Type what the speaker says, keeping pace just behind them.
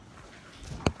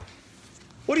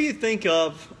What do you think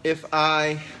of if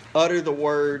I utter the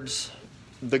words,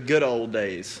 the good old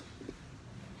days?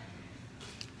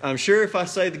 I'm sure if I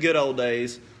say the good old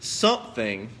days,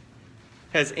 something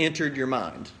has entered your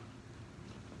mind.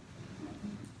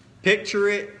 Picture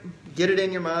it, get it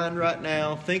in your mind right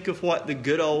now. Think of what the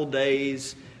good old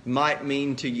days might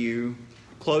mean to you.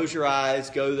 Close your eyes,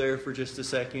 go there for just a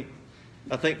second.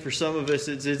 I think for some of us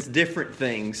it's different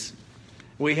things.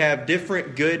 We have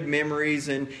different good memories,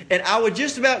 and I would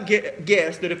just about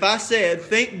guess that if I said,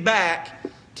 think back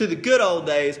to the good old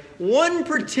days, one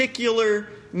particular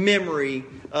memory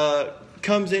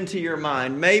comes into your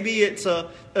mind. Maybe it's a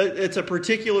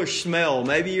particular smell.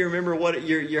 Maybe you remember what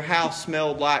your house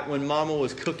smelled like when Mama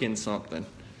was cooking something.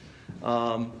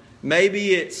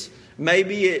 Maybe it's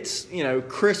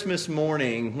Christmas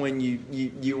morning when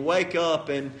you wake up,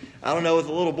 and I don't know, as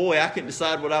a little boy I couldn't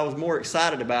decide what I was more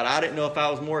excited about. I didn't know if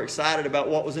I was more excited about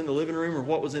what was in the living room or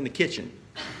what was in the kitchen.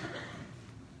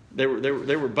 They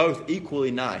were both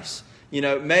equally nice.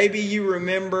 Maybe you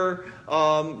remember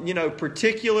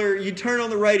particular, you turn on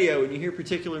the radio and you hear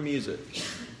particular music.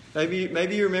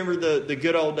 Maybe you remember the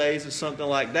good old days of something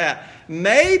like that.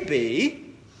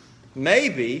 Maybe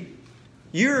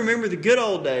you remember the good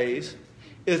old days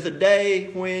is the day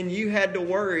when you had to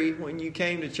worry when you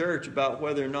came to church about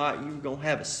whether or not you were going to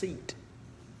have a seat.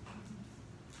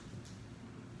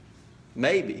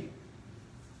 Maybe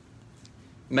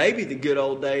the good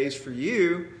old days for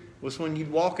you was when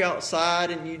you'd walk outside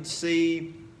and you'd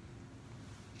see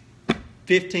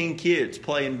 15 kids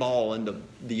playing ball in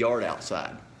the yard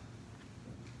outside.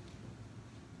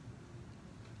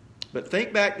 But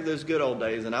think back to those good old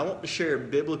days, and I want to share a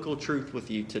biblical truth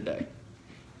with you today.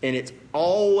 And it's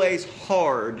always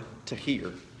hard to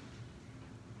hear.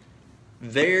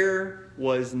 There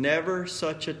was never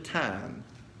such a time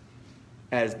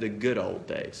as the good old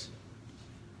days.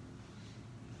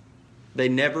 They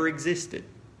never existed.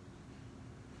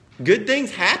 Good things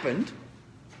happened.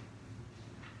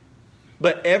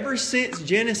 But ever since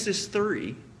Genesis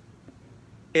 3,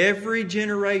 every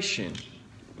generation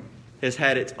has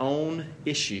had its own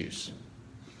issues.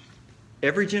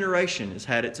 Every generation has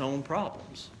had its own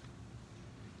problems.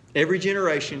 Every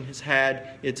generation has had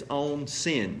its own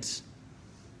sins.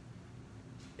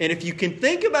 And if you can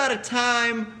think about a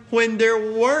time when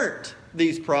there weren't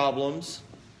these problems,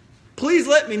 please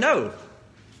let me know.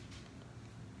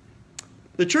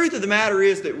 The truth of the matter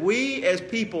is that we as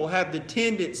people have the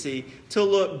tendency to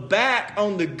look back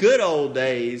on the good old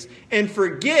days and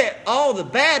forget all the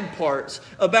bad parts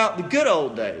about the good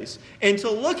old days. And to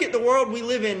look at the world we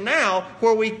live in now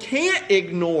where we can't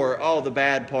ignore all the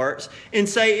bad parts and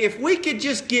say, if we could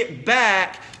just get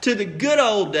back to the good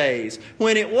old days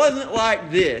when it wasn't like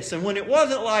this and when it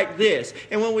wasn't like this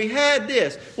and when we had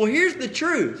this. Well, here's the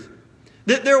truth.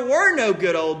 That there were no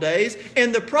good old days,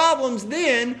 and the problems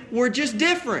then were just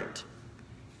different.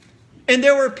 And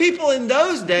there were people in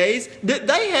those days that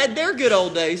they had their good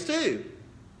old days too.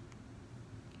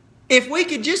 If we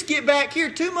could just get back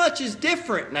here, too much is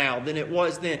different now than it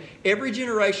was then. Every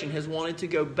generation has wanted to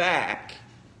go back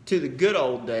to the good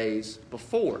old days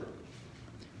before.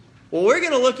 Well, we're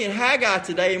going to look at Haggai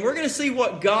today, and we're going to see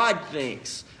what God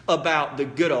thinks about the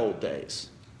good old days.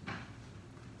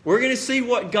 We're going to see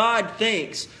what God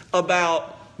thinks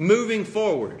about moving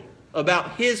forward,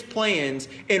 about His plans,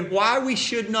 and why we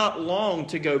should not long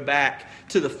to go back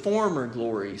to the former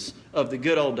glories of the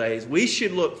good old days. We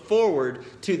should look forward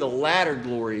to the latter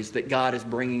glories that God is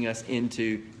bringing us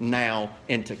into now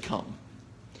and to come.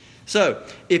 So,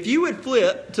 if you would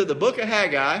flip to the book of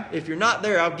Haggai, if you're not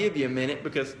there, I'll give you a minute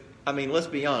because, let's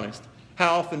be honest.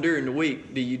 How often during the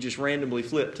week do you just randomly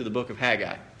flip to the book of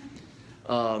Haggai?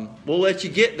 We'll let you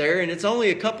get there, and it's only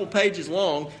a couple pages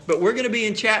long, but we're going to be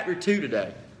in chapter 2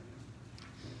 today.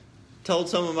 Told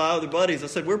some of my other buddies, I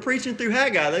said, we're preaching through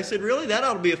Haggai. They said, really? That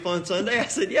ought to be a fun Sunday. I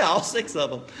said, yeah, all 6 of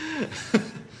them.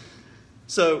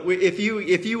 So if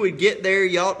you would get there,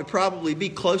 you ought to probably be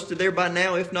close to there by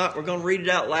now. If not, we're going to read it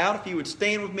out loud. If you would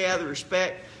stand with me out of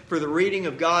respect for the reading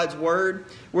of God's Word.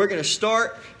 We're going to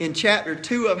start in chapter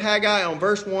 2 of Haggai on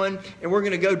verse 1, and we're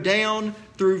going to go down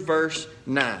through verse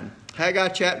 9. Haggai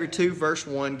chapter 2, verse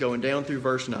 1, going down through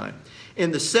verse 9.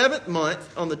 In the 7th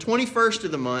month, on the 21st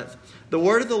of the month, the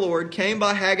word of the Lord came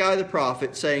by Haggai the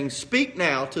prophet, saying, Speak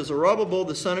now to Zerubbabel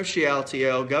the son of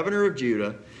Shealtiel, governor of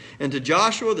Judah, and to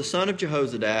Joshua the son of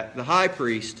Jehozadak, the high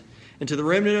priest, and to the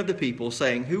remnant of the people,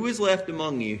 saying, Who is left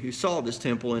among you who saw this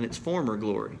temple in its former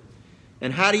glory?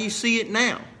 And how do you see it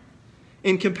now?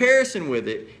 In comparison with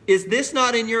it, is this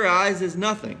not in your eyes as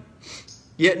nothing?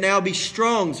 Yet now be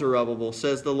strong, Zerubbabel,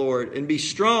 says the Lord, and be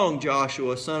strong,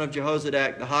 Joshua, son of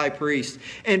Jehozadak, the high priest,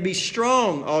 and be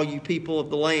strong, all you people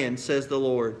of the land, says the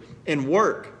Lord, and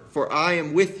work, for I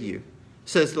am with you,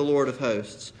 says the Lord of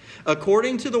hosts.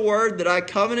 According to the word that I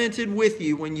covenanted with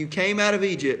you when you came out of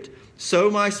Egypt,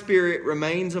 so my spirit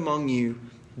remains among you.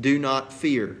 Do not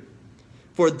fear.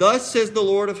 For thus says the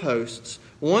Lord of hosts,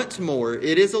 once more,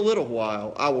 it is a little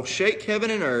while, I will shake heaven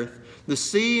and earth, the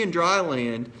sea and dry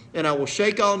land, and I will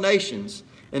shake all nations,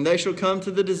 and they shall come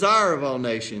to the desire of all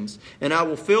nations, and I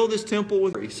will fill this temple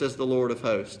with glory, says the Lord of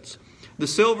hosts. The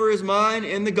silver is mine,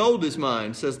 and the gold is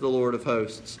mine, says the Lord of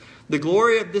hosts. The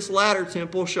glory of this latter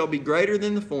temple shall be greater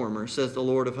than the former, says the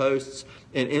Lord of hosts,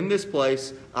 and in this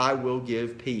place I will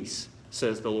give peace,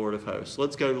 says the Lord of hosts.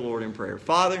 Let's go to the Lord in prayer.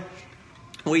 Father,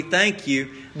 we thank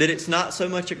you that it's not so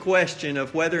much a question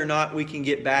of whether or not we can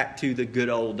get back to the good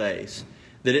old days.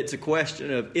 That it's a question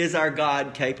of, is our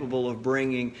God capable of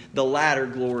bringing the latter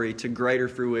glory to greater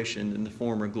fruition than the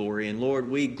former glory? And Lord,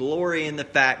 we glory in the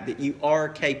fact that you are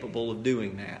capable of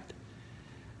doing that.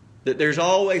 That there's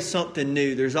always something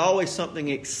new. There's always something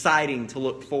exciting to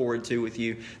look forward to with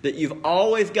you. That you've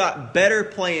always got better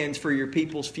plans for your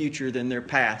people's future than their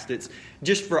past. It's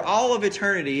just for all of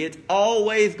eternity, it's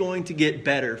always going to get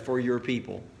better for your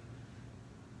people.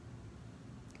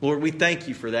 Lord, we thank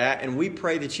you for that, and we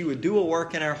pray that you would do a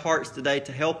work in our hearts today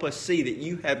to help us see that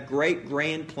you have great,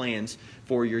 grand plans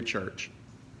for your church.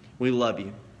 We love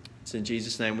you. It's in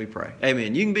Jesus' name we pray.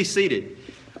 Amen. You can be seated.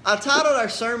 I titled our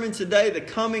sermon today, The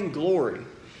Coming Glory,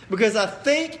 because I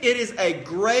think it is a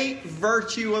great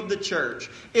virtue of the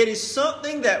church. It is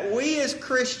something that we as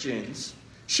Christians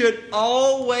should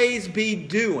always be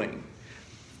doing.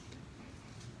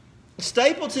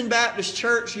 Stapleton Baptist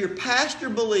Church, your pastor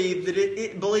believes that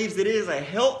it is a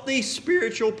healthy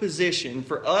spiritual position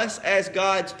for us as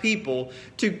God's people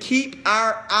to keep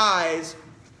our eyes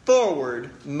forward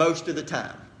most of the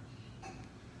time.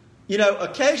 You know,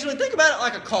 occasionally, think about it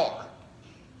like a car.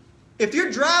 If you're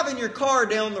driving your car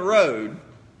down the road,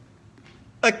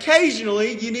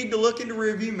 occasionally you need to look in the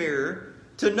rearview mirror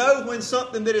to know when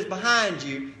something that is behind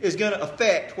you is going to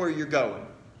affect where you're going.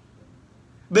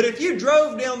 But if you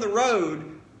drove down the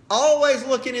road always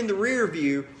looking in the rear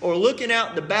view or looking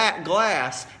out the back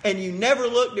glass and you never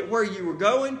looked at where you were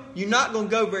going, you're not going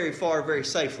to go very far very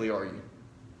safely, are you?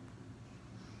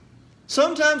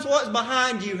 Sometimes what's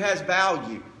behind you has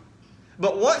value.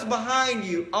 But what's behind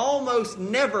you almost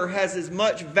never has as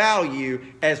much value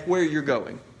as where you're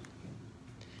going.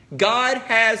 God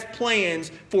has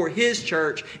plans for His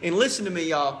church. And listen to me,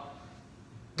 y'all.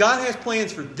 God has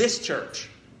plans for this church.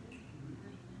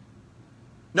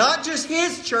 Not just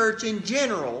His church in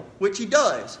general, which He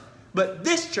does, but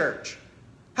this church.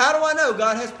 How do I know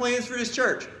God has plans for this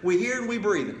church? We hear and we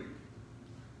breathe Him.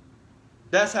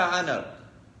 That's how I know.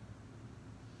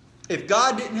 If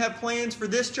God didn't have plans for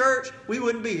this church, we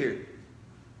wouldn't be here.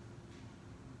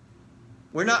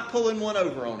 We're not pulling one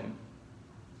over on Him.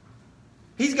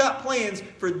 He's got plans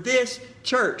for this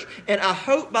church. And I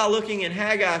hope by looking at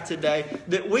Haggai today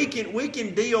that we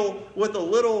can deal with a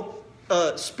little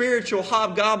spiritual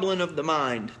hobgoblin of the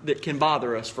mind that can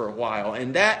bother us for a while.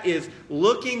 And that is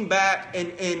looking back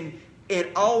and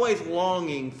always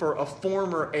longing for a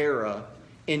former era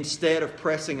instead of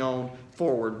pressing on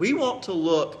forward. We want to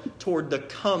look toward the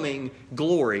coming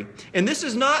glory. And this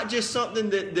is not just something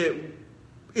that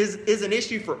is an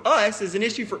issue for us, is an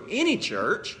issue for any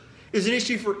church, is an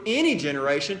issue for any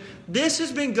generation. This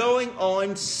has been going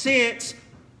on since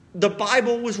the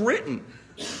Bible was written.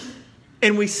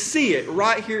 And we see it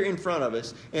right here in front of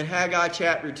us in Haggai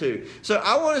chapter 2. So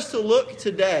I want us to look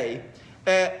today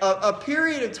at a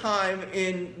period of time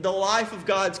in the life of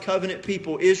God's covenant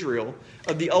people, Israel,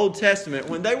 of the Old Testament,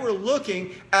 when they were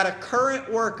looking at a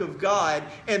current work of God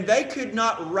and they could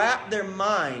not wrap their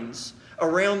minds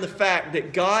around the fact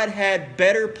that God had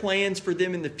better plans for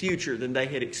them in the future than they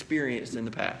had experienced in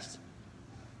the past.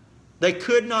 They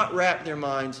could not wrap their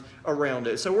minds around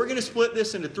it. So we're going to split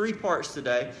this into 3 parts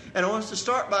today. And I want us to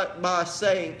start by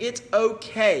saying it's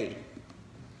okay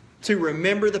to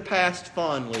remember the past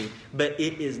fondly, but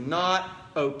it is not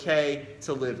okay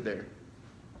to live there.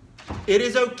 It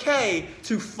is okay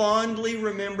to fondly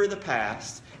remember the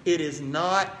past. It is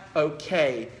not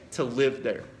okay to live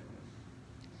there.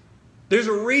 There's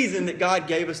a reason that God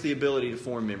gave us the ability to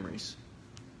form memories.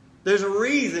 There's a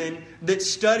reason that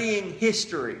studying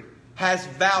history has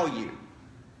value.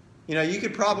 You know, you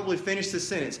could probably finish this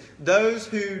sentence. Those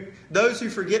who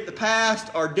forget the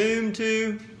past are doomed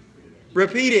to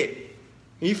repeat it.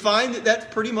 You find that that's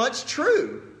pretty much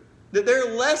true. That there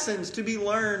are lessons to be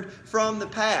learned from the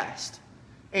past.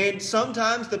 And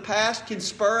sometimes the past can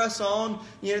spur us on,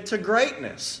 to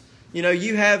greatness.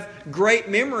 You have great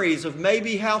memories of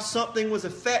maybe how something was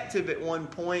effective at one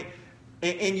point,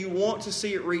 and you want to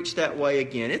see it reach that way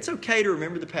again. It's okay to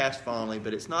remember the past fondly,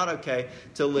 but it's not okay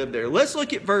to live there. Let's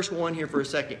look at verse 1 here for a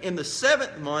second. In the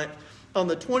 7th month, on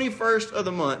the 21st of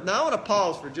the month. Now I want to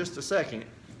pause for just a second.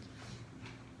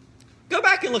 Go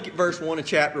back and look at verse 1 of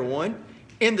chapter 1.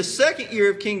 In the 2nd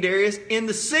year of King Darius, in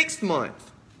the 6th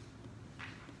month.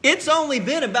 It's only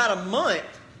been about a month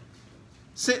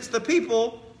since the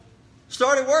people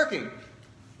started working.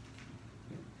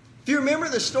 If you remember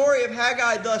the story of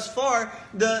Haggai thus far,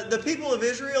 the people of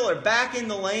Israel are back in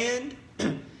the land,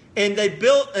 and they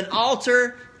built an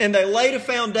altar, and they laid a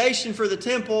foundation for the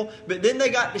temple, but then they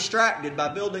got distracted by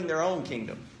building their own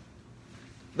kingdom.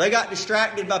 They got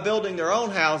distracted by building their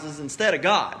own houses instead of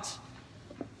God's.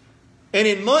 And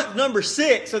in month number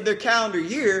 6 of their calendar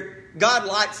year, God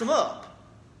lights them up.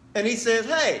 And He says,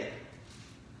 hey,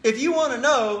 if you want to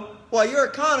know why your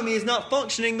economy is not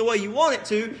functioning the way you want it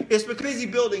to, it's because you're busy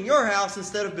building your house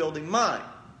instead of building mine.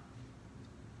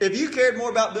 If you cared more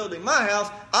about building my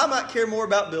house, I might care more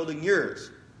about building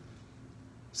yours.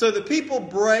 So the people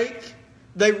break.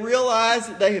 They realize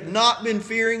that they have not been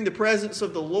fearing the presence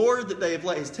of the Lord, that they have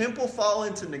let His temple fall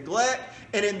into neglect.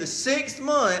 And in the 6th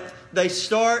month, they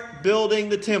start building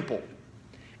the temple.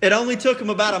 It only took them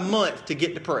about a month to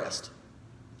get depressed.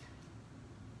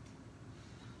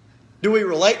 Do we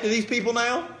relate to these people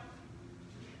now?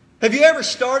 Have you ever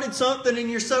started something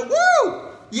and you're so, woo,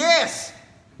 yes,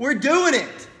 we're doing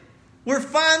it. We're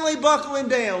finally buckling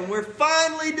down. We're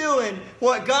finally doing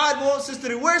what God wants us to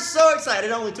do. We're so excited.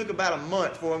 It only took about a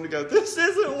month for them to go, this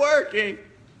isn't working.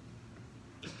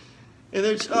 And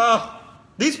they're just,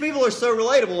 these people are so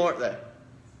relatable, aren't they?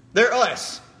 They're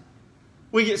us.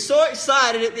 We get so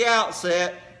excited at the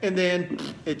outset, and then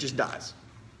it just dies.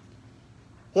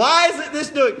 Why isn't this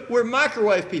doing? We're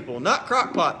microwave people, not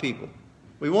crock pot people.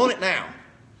 We want it now.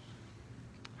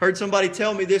 Heard somebody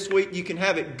tell me this week, you can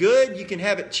have it good, you can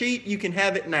have it cheap, you can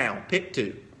have it now. Pick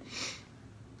two.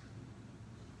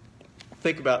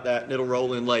 Think about that and it'll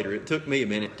roll in later. It took me a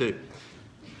minute too.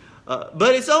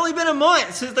 But it's only been a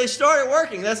month since they started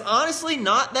working. That's honestly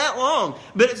not that long.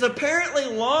 But it's apparently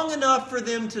long enough for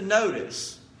them to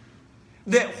notice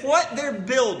that what they're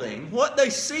building, what they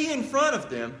see in front of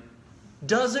them,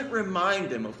 doesn't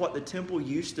remind them of what the temple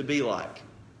used to be like.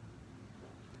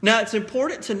 Now, it's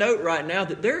important to note right now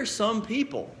that there are some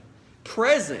people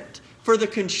present for the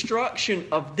construction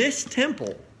of this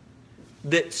temple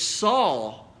that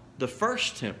saw the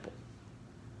first temple,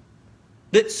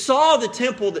 that saw the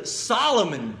temple that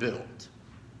Solomon built.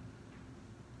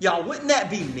 Y'all, wouldn't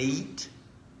that be neat?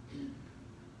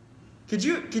 Could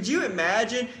you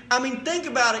imagine? I mean, think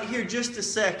about it here just a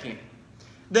second.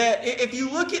 That if you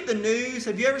look at the news,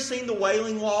 have you ever seen the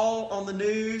Wailing Wall on the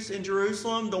news in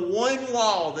Jerusalem? The one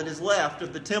wall that is left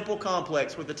of the temple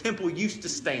complex where the temple used to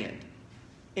stand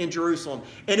in Jerusalem.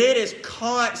 And it is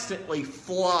constantly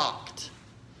flocked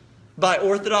by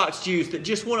Orthodox Jews that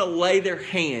just want to lay their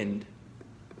hand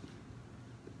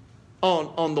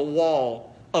on the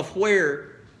wall of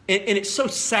where, and it's so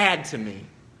sad to me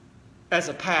as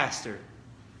a pastor.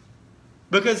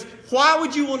 Because why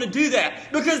would you want to do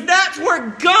that? Because that's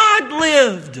where God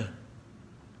lived.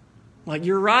 Like,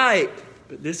 you're right,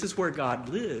 but this is where God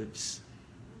lives.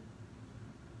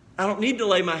 I don't need to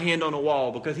lay my hand on a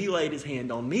wall because He laid His hand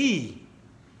on me.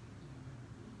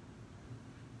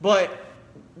 But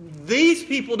these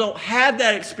people don't have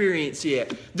that experience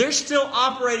yet. They're still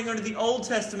operating under the Old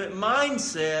Testament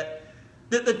mindset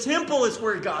that the temple is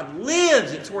where God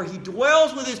lives. It's where He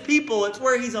dwells with His people. It's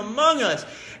where He's among us.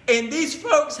 And these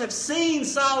folks have seen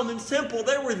Solomon's temple.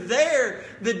 They were there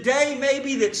the day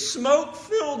maybe that smoke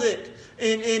filled it.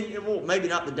 And well, maybe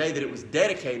not the day that it was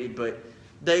dedicated, but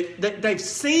they've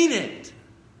seen it.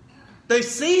 They've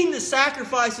seen the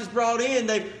sacrifices brought in.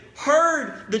 They've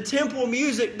heard the temple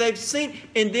music. They've seen,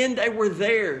 and then they were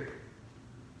there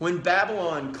when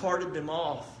Babylon carted them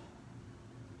off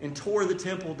and tore the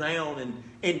temple down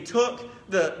and took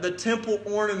the temple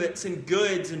ornaments and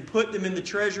goods and put them in the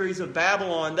treasuries of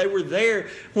Babylon. They were there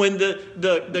when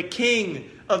the king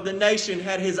of the nation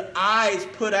had his eyes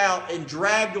put out and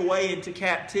dragged away into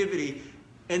captivity.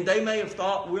 And they may have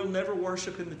thought, we'll never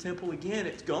worship in the temple again.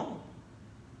 It's gone.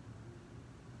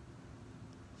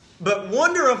 But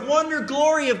wonder of wonder,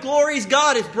 glory of glories,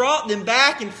 God has brought them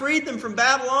back and freed them from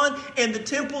Babylon. And the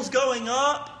temple's going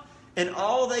up. And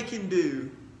all they can do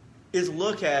is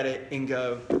look at it and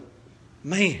go,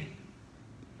 man,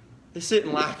 this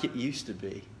isn't like it used to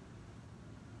be.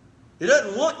 It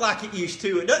doesn't look like it used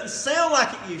to. It doesn't sound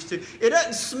like it used to. It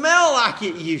doesn't smell like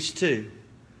it used to.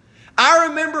 I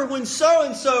remember when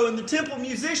so-and-so and the temple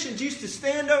musicians used to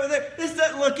stand over there. This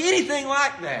doesn't look anything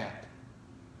like that.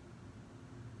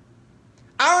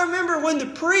 I remember when the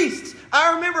priests,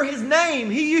 I remember his name,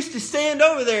 he used to stand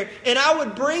over there and I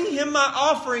would bring him my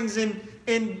offerings and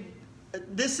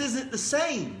this isn't the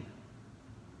same.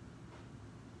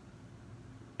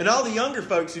 And all the younger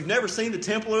folks who've never seen the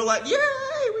temple are like, yay,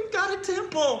 we've got a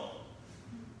temple.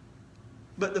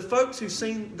 But the folks who've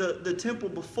seen the temple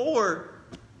before,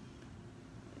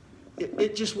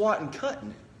 it just wasn't cutting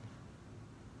it.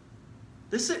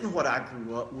 This isn't what I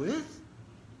grew up with.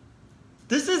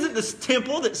 This isn't the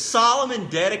temple that Solomon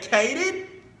dedicated.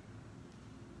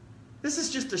 This is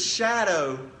just a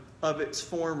shadow of its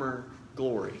former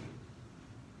glory.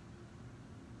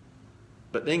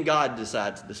 But then God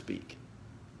decides to speak.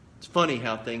 It's funny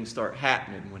how things start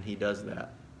happening when he does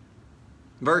that.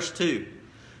 Verse 2.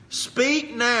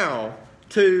 Speak now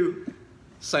to,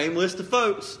 same list of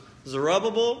folks,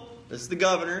 Zerubbabel, this is the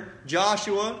governor,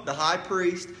 Joshua, the high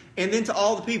priest, and then to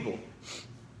all the people.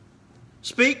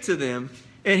 Speak to them.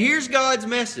 And here's God's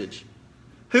message.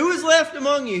 Who is left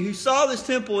among you who saw this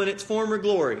temple in its former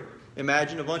glory?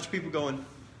 Imagine a bunch of people going,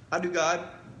 I do, God.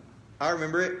 I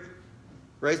remember it.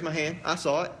 Raise my hand. I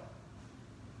saw it.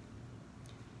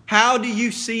 How do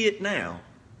you see it now?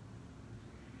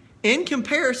 In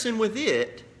comparison with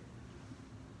it,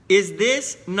 is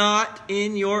this not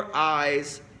in your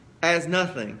eyes as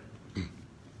nothing?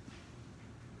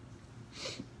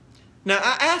 Now,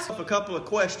 I asked a couple of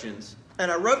questions,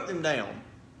 and I wrote them down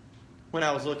when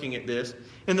I was looking at this.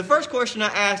 And the first question I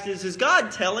asked is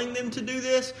God telling them to do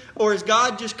this, or is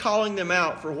God just calling them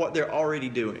out for what they're already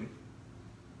doing?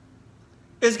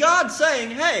 Is God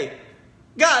saying, hey,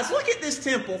 guys, look at this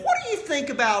temple. What do you think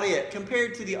about it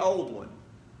compared to the old one?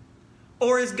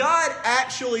 Or is God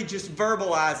actually just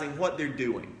verbalizing what they're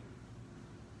doing?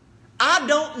 I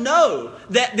don't know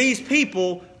that these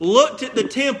people looked at the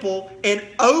temple and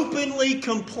openly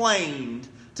complained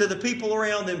to the people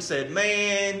around them, said,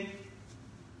 man,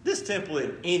 this temple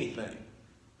isn't anything.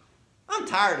 I'm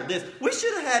tired of this.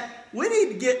 We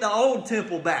need to get the old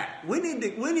temple back. We need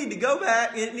to go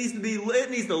back. It needs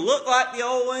to look like the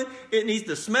old one. It needs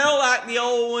to smell like the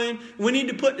old one. We need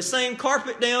to put the same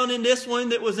carpet down in this one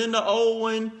that was in the old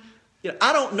one.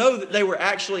 I don't know that they were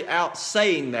actually out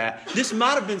saying that. This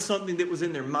might have been something that was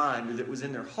in their mind or that was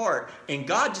in their heart, and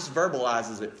God just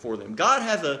verbalizes it for them. God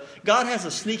has a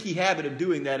sneaky habit of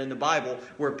doing that in the Bible,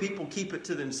 where people keep it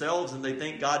to themselves and they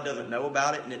think God doesn't know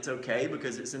about it and it's okay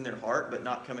because it's in their heart but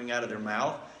not coming out of their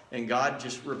mouth. And God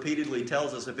just repeatedly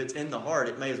tells us if it's in the heart,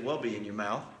 it may as well be in your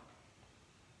mouth.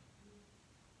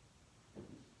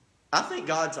 I think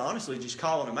God's honestly just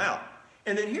calling them out.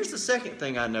 And then here's the second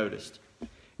thing I noticed.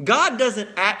 God doesn't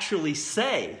actually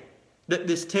say that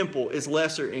this temple is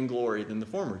lesser in glory than the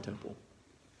former temple.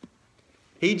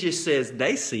 He just says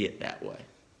they see it that way.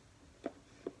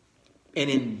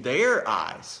 And in their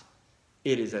eyes,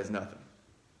 it is as nothing.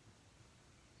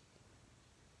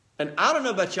 And I don't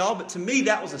know about y'all, but to me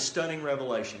that was a stunning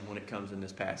revelation when it comes in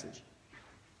this passage.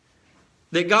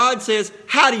 That God says,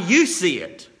 how do you see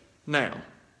it now?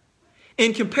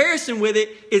 In comparison with it,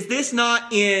 is this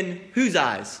not in whose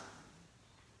eyes?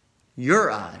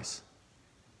 Your eyes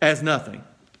as nothing.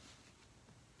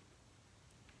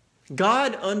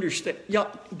 God understands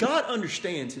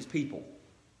his people.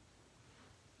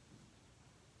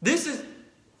 This is,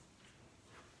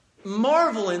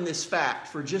 marvel in this fact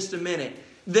for just a minute,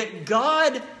 that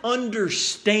God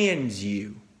understands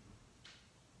you.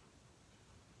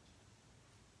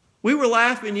 We were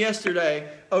laughing yesterday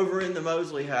over in the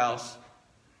Mosley house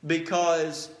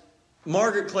because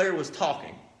Margaret Claire was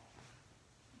talking.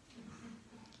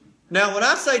 Now, when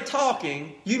I say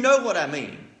talking, you know what I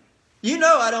mean. You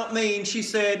know I don't mean she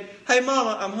said, hey,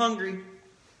 Mama, I'm hungry.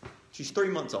 She's 3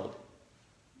 months old.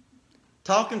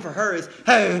 Talking for her is,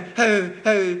 ho, ho,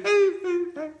 ho, ho,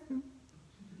 ho, ho.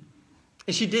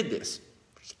 And she did this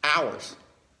for hours.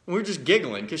 And we were just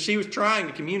giggling because she was trying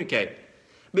to communicate.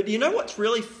 But do you know what's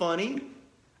really funny?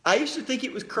 I used to think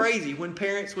it was crazy when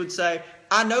parents would say,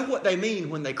 I know what they mean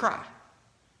when they cry.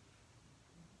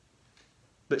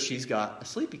 But she's got a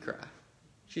sleepy cry.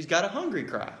 She's got a hungry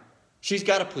cry. She's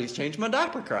got a please change my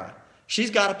diaper cry. She's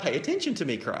got a pay attention to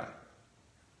me cry.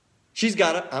 She's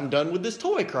got a I'm done with this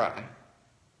toy cry.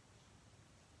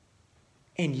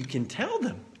 And you can tell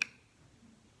them.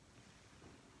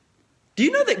 Do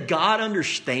you know that God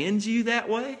understands you that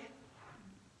way?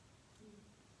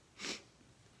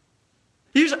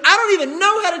 I don't even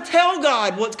know how to tell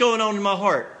God what's going on in my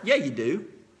heart. Yeah, you do.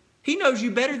 He knows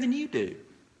you better than you do.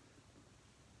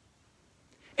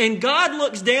 And God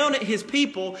looks down at His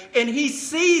people and He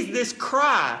sees this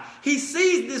cry. He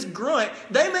sees this grunt.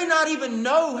 They may not even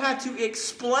know how to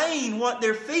explain what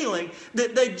they're feeling.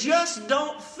 That they just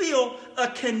don't feel a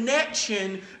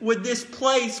connection with this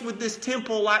place, with this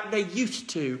temple like they used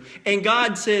to. And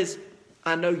God says,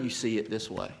 I know you see it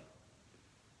this way.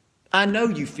 I know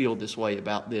you feel this way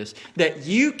about this. That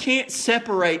you can't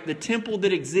separate the temple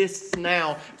that exists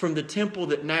now from the temple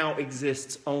that now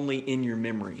exists only in your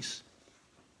memories.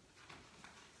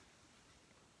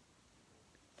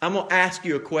 I'm going to ask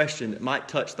you a question that might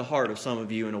touch the heart of some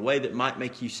of you in a way that might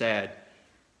make you sad.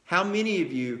 How many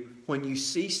of you, when you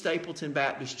see Stapleton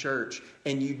Baptist Church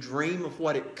and you dream of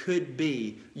what it could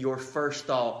be, your first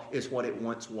thought is what it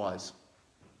once was?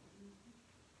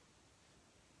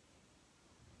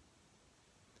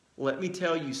 Let me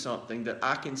tell you something that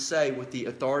I can say with the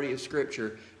authority of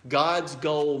Scripture. God's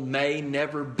goal may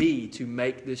never be to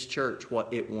make this church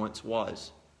what it once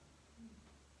was.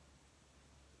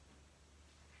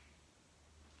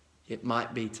 It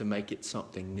might be to make it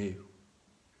something new.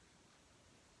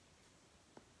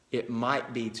 It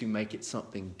might be to make it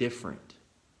something different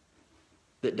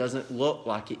that doesn't look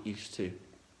like it used to,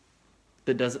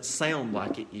 that doesn't sound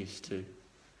like it used to,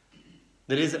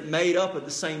 that isn't made up of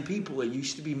the same people it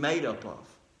used to be made up of.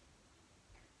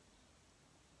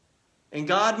 And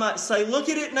God might say, look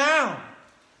at it now.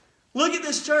 Look at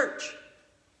this church.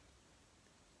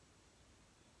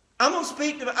 I'm going to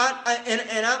speak to,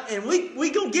 we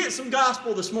going to get some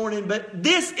gospel this morning, but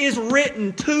this is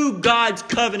written to God's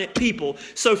covenant people.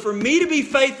 So for me to be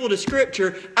faithful to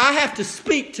Scripture, I have to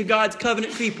speak to God's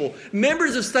covenant people.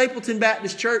 Members of Stapleton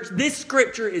Baptist Church, this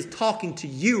Scripture is talking to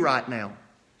you right now.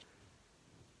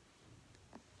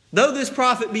 Though this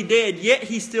prophet be dead, yet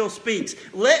he still speaks.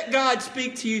 Let God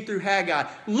speak to you through Haggai.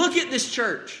 Look at this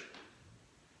church.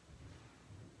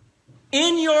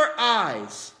 In your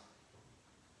eyes,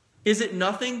 is it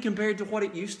nothing compared to what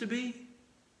it used to be?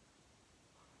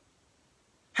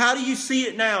 How do you see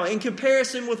it now? In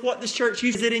comparison with what this church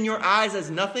used, is it in your eyes as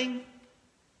nothing?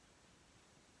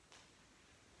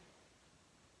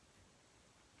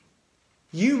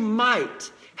 You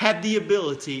might have the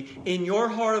ability in your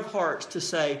heart of hearts to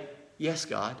say, yes,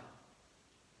 God.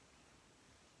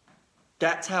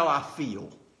 That's how I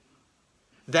feel.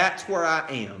 That's where I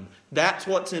am. That's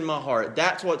what's in my heart.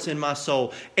 That's what's in my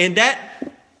soul. And that,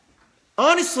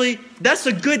 honestly, that's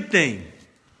a good thing.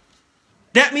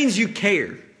 That means you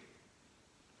care.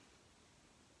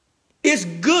 It's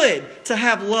good to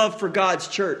have love for God's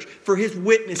church, for His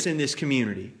witness in this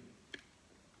community.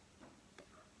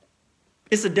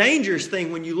 It's a dangerous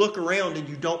thing when you look around and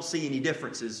you don't see any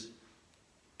differences.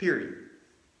 Period.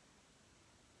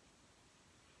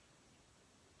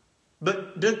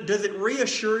 But does it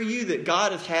reassure you that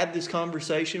God has had this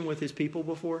conversation with His people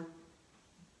before?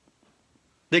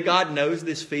 That God knows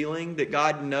this feeling? That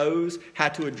God knows how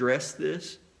to address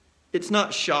this? It's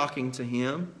not shocking to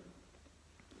Him.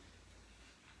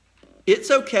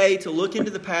 It's okay to look into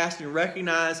the past and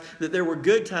recognize that there were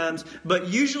good times, but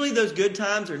usually those good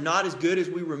times are not as good as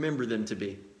we remember them to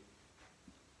be.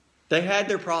 They had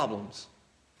their problems.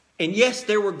 And yes,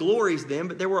 there were glories then,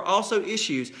 but there were also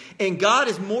issues. And God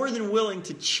is more than willing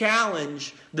to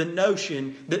challenge the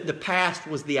notion that the past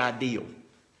was the ideal.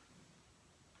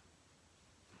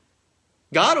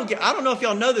 God will get, I don't know if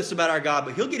y'all know this about our God,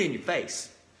 but He'll get in your face.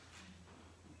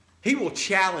 He will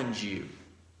challenge you.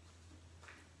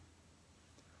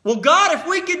 Well, God, if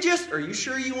we could just... Are you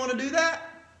sure you want to do that?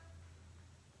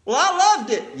 Well, I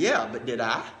loved it. Yeah, but did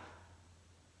I?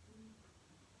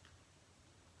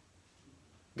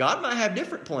 God might have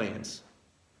different plans.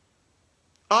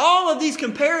 All of these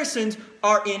comparisons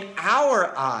are in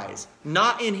our eyes,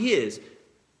 not in His.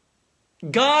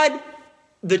 God,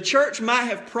 the church might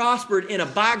have prospered in a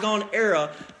bygone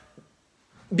era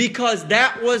because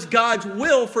that was God's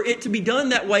will for it to be done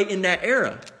that way in that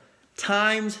era.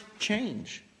 Times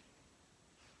change.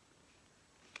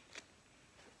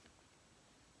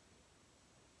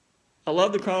 I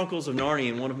love the Chronicles of Narnia,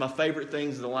 and one of my favorite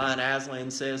things the lion Aslan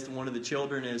says to one of the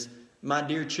children is, "My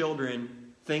dear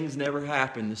children, things never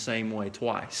happen the same way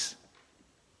twice."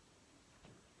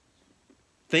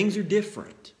 Things are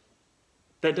different.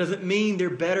 That doesn't mean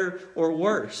they're better or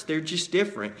worse. They're just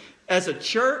different. As a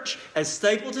church, as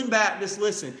Stapleton Baptist,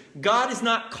 listen, God is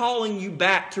not calling you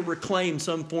back to reclaim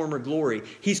some former glory.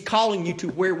 He's calling you to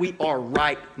where we are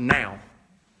right now.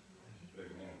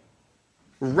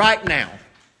 Right now.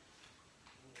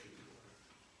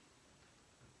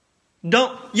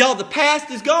 Y'all, the past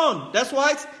is gone. That's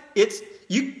why it's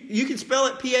you can spell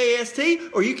it P-A-S-T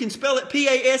or you can spell it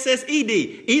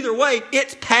P-A-S-S-E-D. Either way,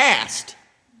 it's past.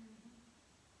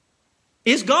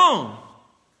 It's gone.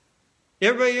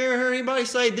 Everybody ever heard anybody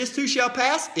say, this too shall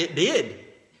pass? It did.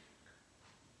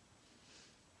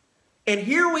 And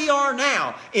here we are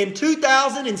now in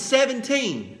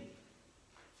 2017.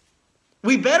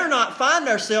 We better not find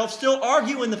ourselves still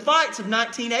arguing the fights of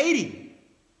 1980.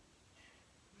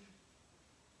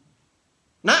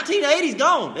 1980's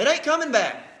gone. It ain't coming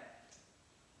back.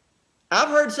 I've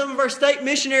heard some of our state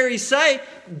missionaries say,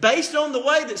 based on the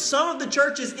way that some of the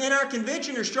churches in our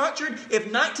convention are structured, if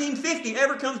 1950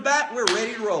 ever comes back, we're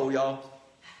ready to roll, y'all.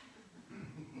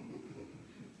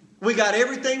 We got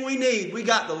everything we need. We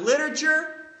got the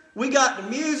literature, we got the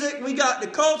music, we got the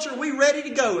culture. We're ready to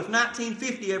go if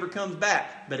 1950 ever comes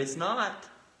back. But it's not.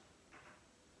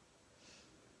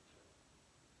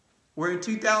 We're in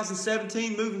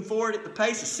 2017, moving forward at the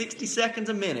pace of 60 seconds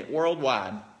a minute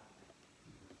worldwide.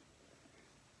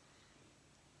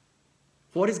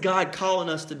 What is God calling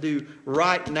us to do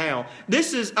right now?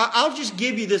 I'll just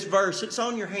give you this verse. It's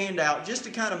on your handout just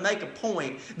to kind of make a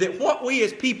point that what we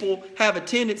as people have a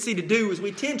tendency to do is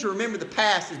we tend to remember the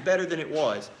past is better than it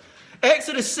was.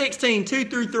 Exodus 16, 2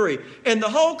 through 3. And the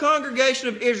whole congregation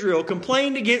of Israel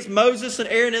complained against Moses and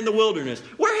Aaron in the wilderness.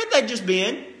 Where had they just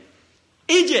been?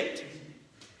 Egypt.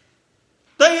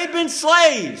 They had been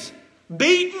slaves,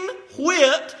 beaten,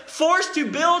 whipped, forced to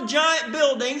build giant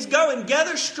buildings, go and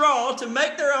gather straw to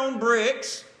make their own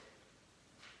bricks,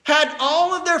 had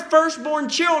all of their firstborn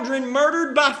children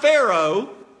murdered by Pharaoh.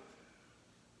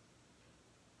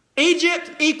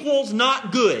 Egypt equals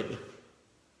not good.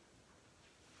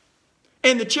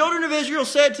 And the children of Israel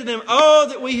said to them, "Oh,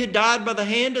 that we had died by the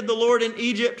hand of the Lord in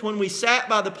Egypt, when we sat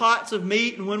by the pots of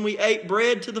meat and when we ate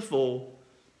bread to the full.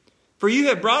 For you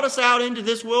have brought us out into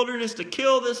this wilderness to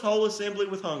kill this whole assembly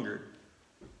with hunger."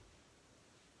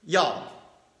 Y'all,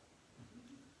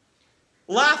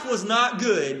 life was not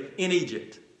good in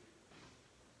Egypt.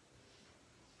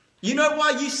 You know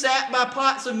why you sat by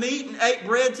pots of meat and ate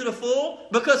bread to the full?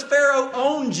 Because Pharaoh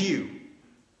owned you.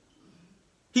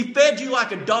 He fed you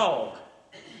like a dog.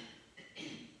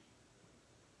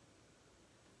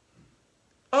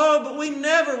 Oh, but we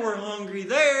never were hungry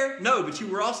there. No, but you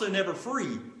were also never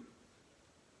free.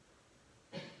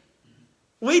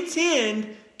 We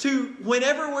tend to,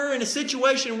 whenever we're in a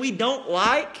situation we don't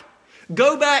like,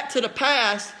 go back to the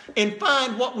past and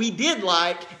find what we did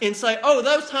like and say, oh,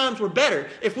 those times were better.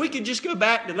 If we could just go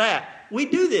back to that. We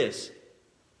do this.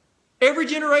 Every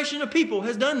generation of people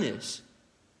has done this.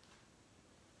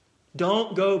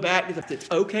 Don't go back to that. It's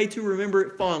okay to remember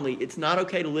it fondly. It's not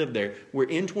okay to live there. We're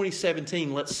in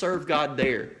 2017. Let's serve God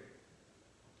there.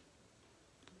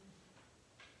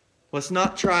 Let's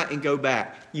not try and go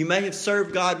back. You may have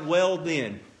served God well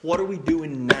then. What are we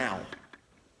doing now?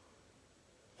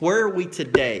 Where are we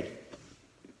today?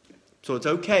 So it's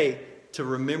okay to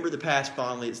remember the past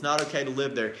fondly. It's not okay to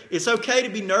live there. It's okay to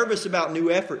be nervous about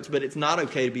new efforts, but it's not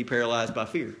okay to be paralyzed by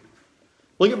fear.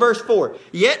 Look at verse 4.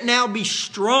 Yet now be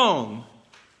strong,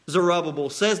 Zerubbabel,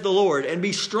 says the Lord, and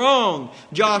be strong,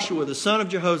 Joshua, the son of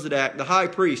Jehozadak, the high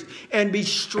priest, and be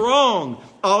strong,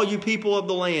 all you people of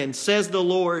the land, says the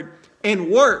Lord,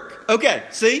 and work. Okay,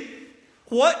 see?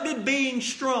 What did being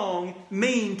strong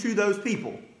mean to those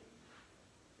people?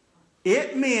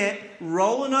 It meant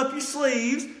rolling up your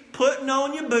sleeves, putting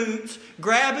on your boots,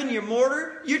 grabbing your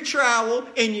mortar, your trowel,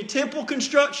 and your temple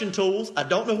construction tools. I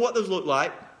don't know what those look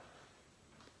like.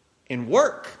 And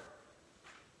work.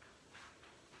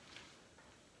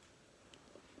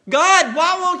 God,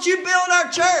 why won't you build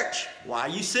our church? Why are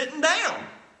you sitting down?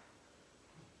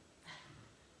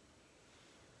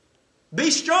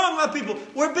 Be strong, my people.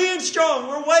 We're being strong.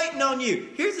 We're waiting on you.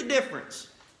 Here's the difference.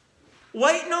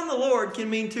 Waiting on the Lord can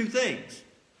mean two things.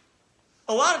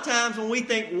 A lot of times when we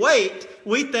think wait,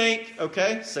 we think,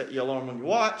 okay, set your alarm on your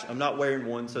watch. I'm not wearing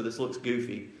one, so this looks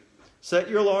goofy. Set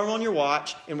your alarm on your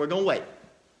watch, and we're going to wait.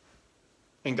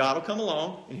 And God will come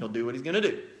along, and He'll do what He's going to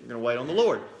do. We're going to wait on the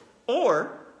Lord.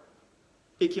 Or,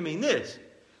 it can mean this.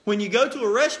 When you go to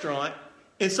a restaurant,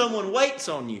 and someone waits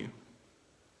on you,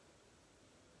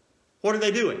 what are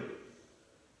they doing?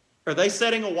 Are they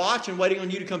setting a watch and waiting on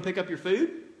you to come pick up your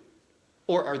food?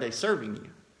 Or are they serving you?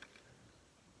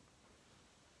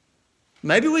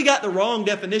 Maybe we got the wrong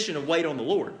definition of wait on the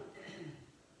Lord.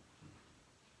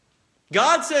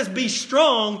 God says be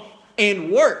strong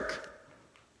and work.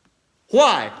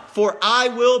 Why? For I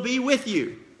will be with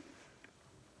you.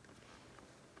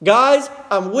 Guys,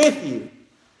 I'm with you.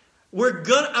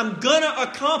 I'm going to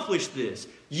accomplish this.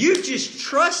 You just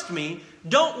trust me.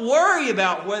 Don't worry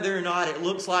about whether or not it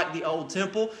looks like the old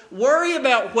temple. Worry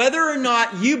about whether or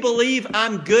not you believe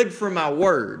I'm good for my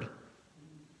word.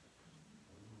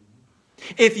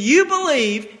 If you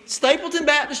believe, Stapleton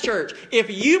Baptist Church, if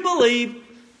you believe,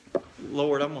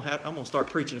 Lord, I'm going to start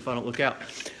preaching if I don't look out.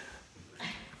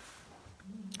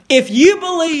 If you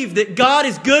believe that God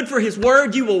is good for His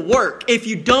Word, you will work. If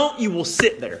you don't, you will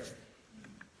sit there.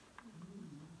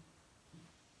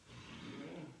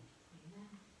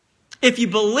 If you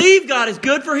believe God is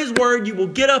good for His Word, you will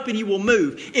get up and you will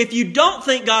move. If you don't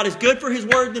think God is good for His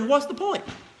Word, then what's the point?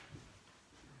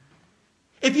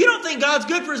 If you don't think God's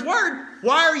good for His Word,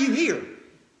 why are you here?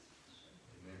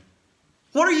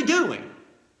 What are you doing?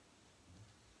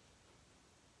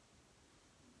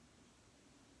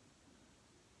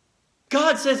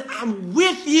 God says, I'm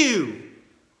with you.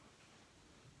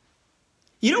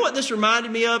 You know what this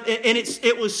reminded me of? And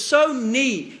it was so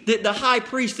neat that the high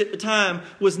priest at the time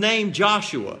was named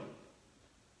Joshua.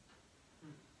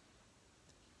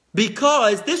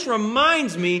 Because this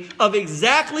reminds me of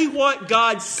exactly what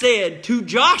God said to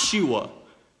Joshua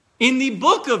in the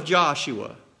book of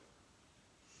Joshua.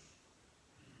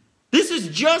 This is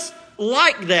just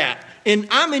like that. And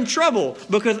I'm in trouble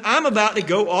because I'm about to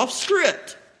go off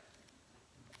script.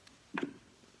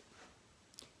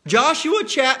 Joshua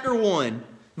chapter 1,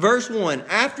 verse 1.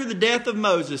 After the death of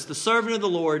Moses, the servant of the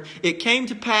Lord, it came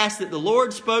to pass that the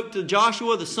Lord spoke to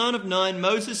Joshua, the son of Nun,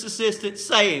 Moses' assistant,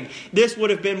 saying, this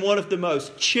would have been one of the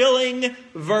most chilling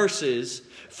verses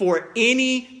for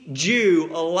any Jew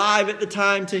alive at the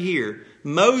time to hear.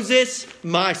 Moses,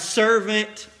 my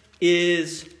servant,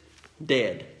 is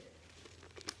dead.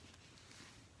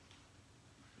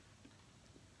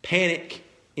 Panic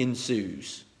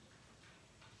ensues.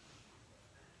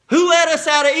 Who led us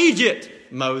out of Egypt?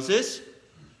 Moses.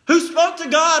 Who spoke to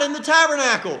God in the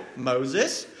tabernacle?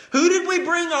 Moses. Who did we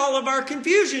bring all of our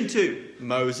confusion to?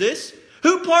 Moses.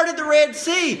 Who parted the Red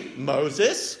Sea?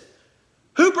 Moses.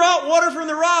 Who brought water from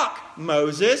the rock?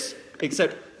 Moses.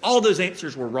 Except all those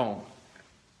answers were wrong.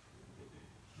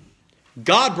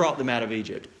 God brought them out of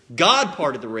Egypt. God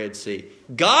parted the Red Sea.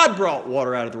 God brought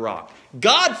water out of the rock.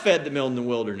 God fed them in the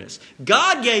wilderness.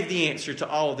 God gave the answer to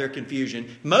all of their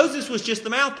confusion. Moses was just the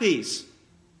mouthpiece.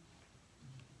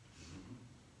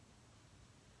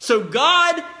 So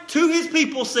God, to His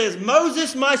people, says,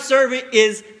 Moses, my servant,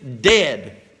 is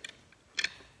dead.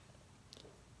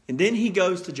 And then He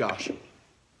goes to Joshua.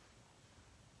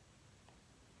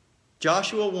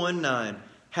 Joshua 1:9.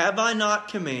 Have I not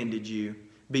commanded you?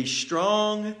 Be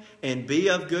strong and be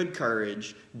of good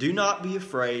courage. Do not be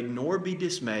afraid, nor be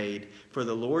dismayed, for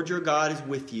the Lord your God is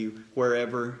with you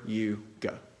wherever you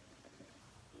go.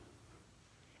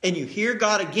 And you hear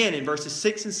God again in verses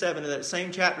 6 and 7 of that same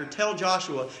chapter tell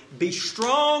Joshua, be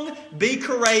strong, be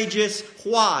courageous.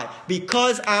 Why?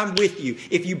 Because I'm with you.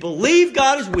 If you believe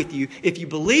God is with you, if you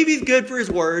believe He's good for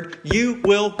His word, you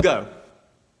will go.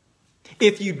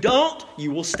 If you don't,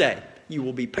 you will stay. You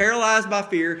will be paralyzed by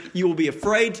fear. You will be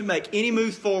afraid to make any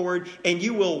moves forward. And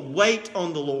you will wait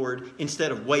on the Lord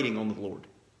instead of waiting on the Lord.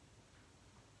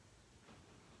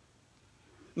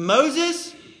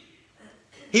 Moses,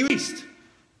 he was a priest.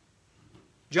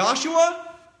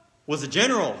 Joshua was a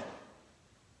general.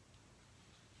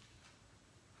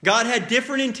 God had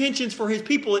different intentions for His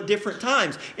people at different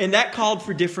times. And that called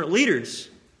for different leaders.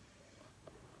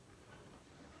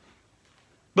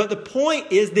 But the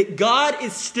point is that God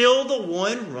is still the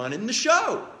one running the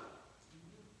show.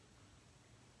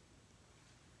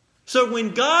 So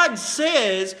when God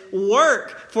says,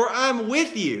 work, for I'm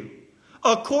with you,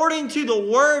 according to the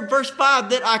word, verse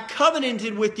 5, that I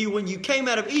covenanted with you when you came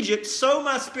out of Egypt, so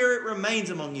my spirit remains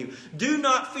among you. Do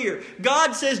not fear.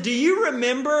 God says, do you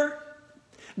remember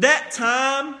that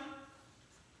time?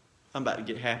 I'm about to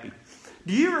get happy.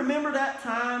 Do you remember that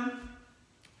time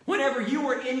whenever you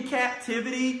were in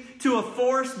captivity to a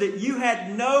force that you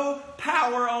had no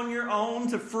power on your own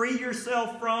to free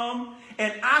yourself from?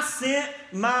 And I sent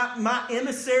my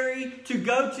emissary to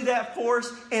go to that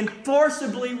force and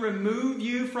forcibly remove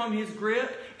you from his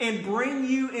grip and bring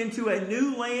you into a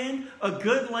new land, a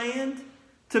good land,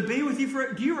 to be with you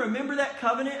forever. Do you remember that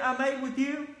covenant I made with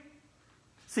you?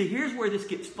 See, here's where this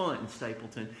gets fun,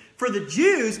 Stapleton. For the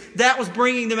Jews, that was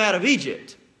bringing them out of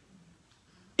Egypt.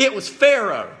 It was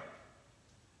Pharaoh.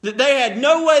 That they had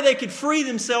no way they could free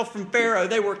themselves from Pharaoh.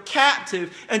 They were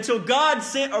captive until God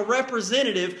sent a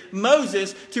representative,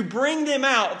 Moses, to bring them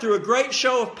out through a great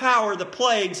show of power, the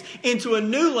plagues, into a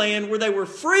new land where they were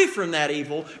free from that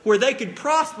evil, where they could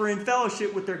prosper in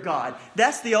fellowship with their God.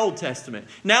 That's the Old Testament.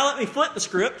 Now let me flip the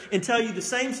script and tell you the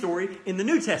same story in the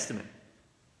New Testament.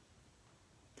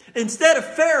 Instead of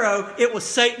Pharaoh, it was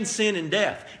Satan, sin, and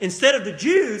death. Instead of the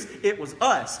Jews, it was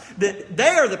us. That they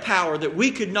are the power that we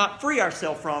could not free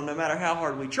ourselves from no matter how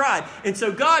hard we tried. And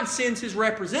so God sends His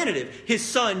representative, His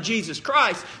Son, Jesus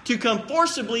Christ, to come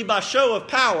forcibly by show of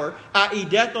power, i.e.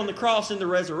 death on the cross and the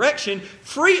resurrection,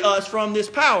 free us from this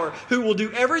power, who will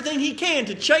do everything He can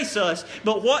to chase us.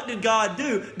 But what did God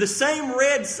do? The same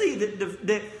Red Sea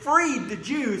that freed the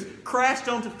Jews crashed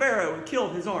onto Pharaoh and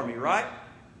killed his army, right?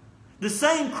 The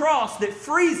same cross that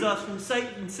frees us from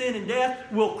Satan, sin, and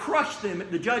death will crush them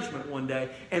at the judgment one day.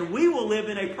 And we will live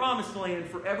in a promised land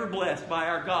forever blessed by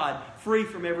our God, free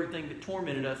from everything that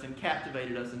tormented us and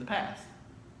captivated us in the past.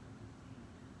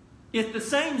 It's the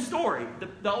same story,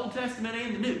 the Old Testament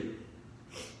and the New.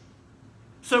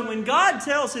 So when God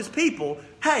tells His people,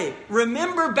 hey,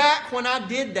 remember back when I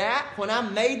did that, when I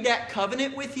made that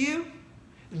covenant with you?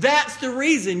 That's the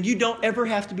reason you don't ever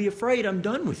have to be afraid I'm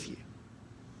done with you.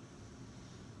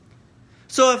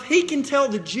 So if He can tell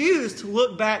the Jews to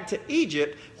look back to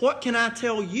Egypt, what can I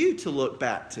tell you to look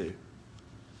back to?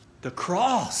 The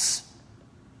cross.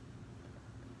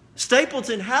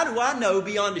 Stapleton, how do I know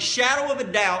beyond a shadow of a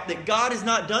doubt that God is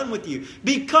not done with you?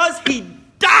 Because He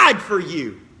died for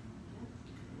you.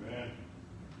 Amen.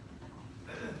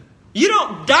 You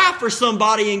don't die for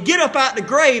somebody and get up out the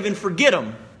grave and forget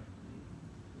them.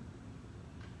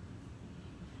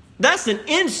 That's an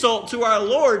insult to our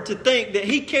Lord to think that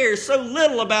He cares so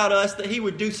little about us that He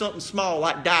would do something small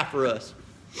like die for us.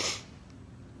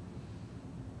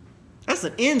 That's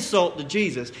an insult to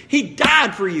Jesus. He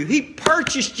died for you. He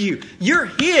purchased you. You're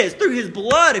His through His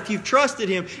blood if you've trusted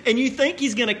Him. And you think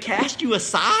He's going to cast you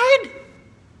aside?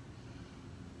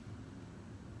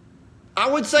 I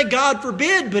would say God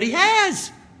forbid, but He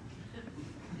has.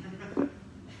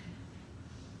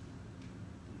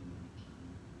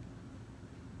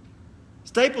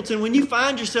 Stapleton, when you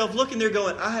find yourself looking there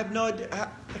going, I have no idea.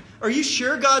 Are you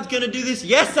sure God's going to do this?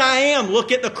 Yes, I am.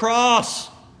 Look at the cross.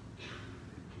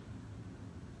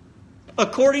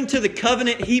 According to the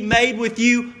covenant He made with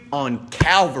you on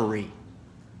Calvary.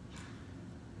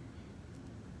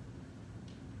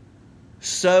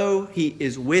 So He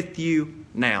is with you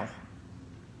now,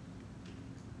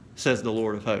 says the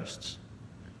Lord of hosts.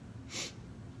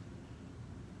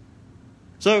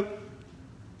 So,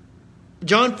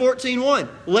 John 14:1,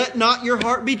 let not your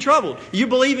heart be troubled. You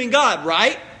believe in God,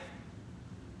 right?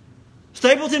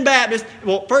 Stapleton Baptist,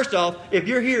 well, first off, if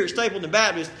you're here at Stapleton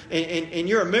Baptist and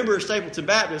you're a member of Stapleton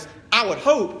Baptist, I would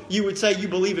hope you would say you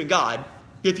believe in God.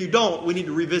 If you don't, we need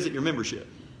to revisit your membership.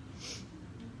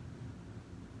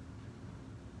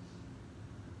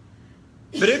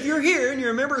 But if you're here and you're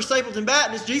a member of Stapleton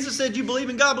Baptist, Jesus said you believe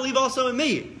in God, believe also in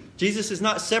me. Jesus is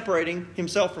not separating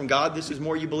Himself from God. This is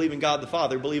more you believe in God the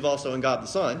Father, believe also in God the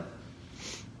Son.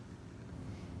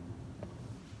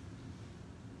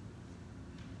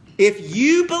 If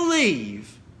you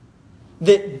believe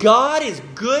that God is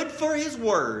good for His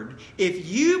Word, if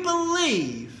you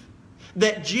believe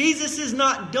that Jesus is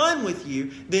not done with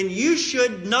you, then you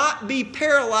should not be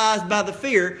paralyzed by the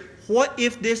fear, what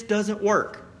if this doesn't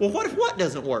work? Well, what if what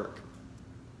doesn't work?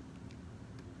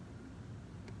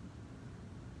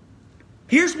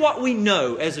 Here's what we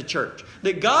know as a church.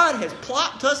 That God has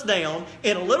plopped us down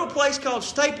in a little place called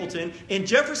Stapleton in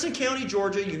Jefferson County,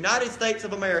 Georgia, United States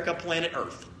of America, planet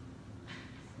Earth.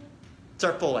 It's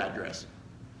our full address.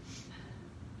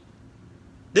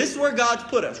 This is where God's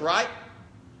put us, right?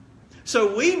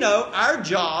 So we know our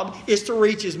job is to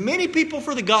reach as many people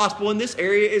for the gospel in this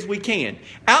area as we can.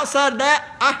 Outside of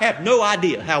that, I have no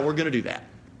idea how we're going to do that.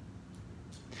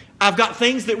 I've got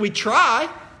things that we try,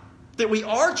 that we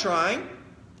are trying.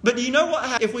 But do you know what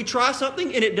happens if we try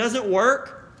something and it doesn't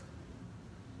work?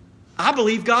 I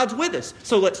believe God's with us.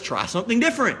 So let's try something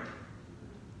different.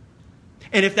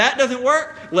 And if that doesn't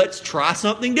work, let's try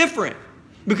something different.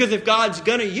 Because if God's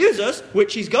going to use us,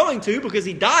 which He's going to because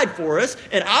He died for us,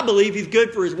 and I believe He's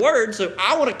good for His Word, so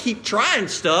I want to keep trying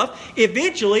stuff,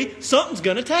 eventually something's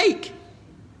going to take.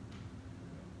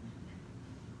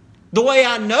 The way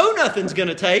I know nothing's going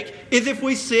to take is if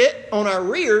we sit on our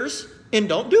rears and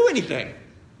don't do anything.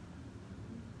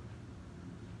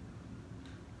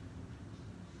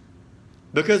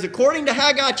 Because according to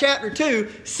Haggai chapter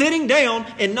 2, sitting down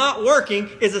and not working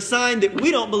is a sign that we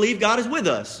don't believe God is with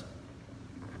us.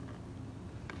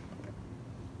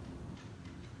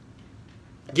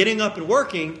 Getting up and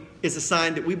working is a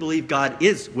sign that we believe God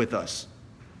is with us.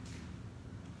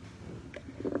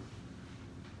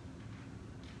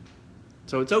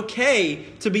 So it's okay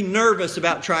to be nervous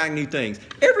about trying new things.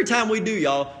 Every time we do,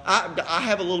 y'all, I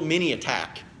have a little mini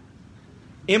attack.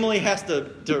 Emily has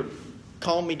to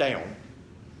calm me down.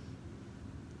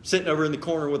 sitting over in the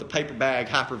corner with a paper bag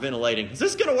hyperventilating. Is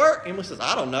this going to work? Emily says,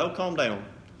 I don't know. Calm down.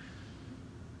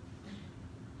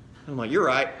 I'm like, you're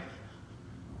right.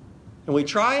 And we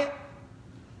try it.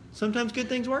 Sometimes good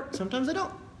things work. Sometimes they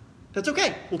don't. That's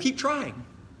okay. We'll keep trying.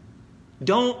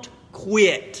 Don't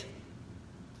quit.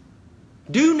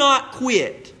 Do not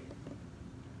quit.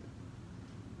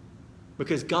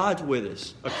 Because God's with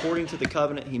us according to the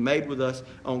covenant He made with us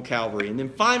on Calvary. And then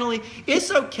finally,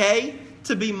 it's okay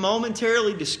to be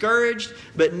momentarily discouraged,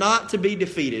 but not to be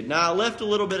defeated. Now, I left a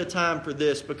little bit of time for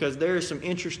this because there are some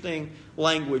interesting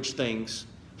language things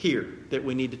here that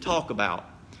we need to talk about.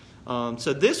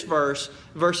 So this verse,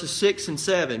 verses 6 and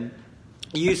 7,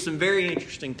 use some very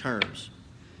interesting terms.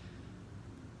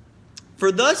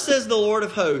 For thus says the Lord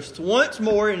of hosts, once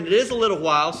more, and it is a little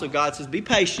while, so God says, be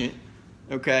patient,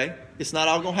 okay? It's not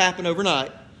all going to happen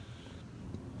overnight.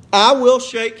 I will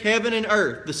shake heaven and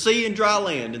earth, the sea and dry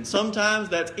land. And sometimes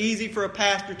that's easy for a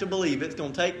pastor to believe. It's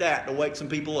going to take that to wake some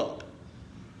people up.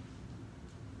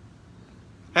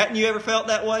 Hadn't you ever felt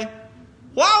that way?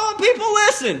 Why won't people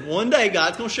listen? One day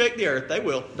God's going to shake the earth. They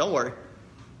will. Don't worry.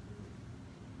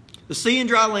 The sea and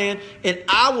dry land, and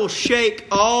I will shake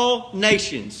all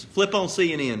nations. Flip on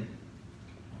CNN.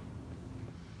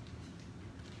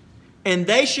 And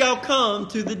they shall come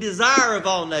to the desire of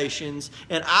all nations,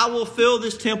 and I will fill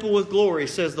this temple with glory,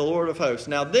 says the Lord of hosts.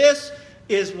 Now this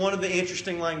is one of the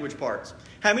interesting language parts.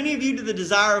 How many of you to the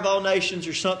desire of all nations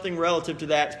or something relative to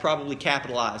that is probably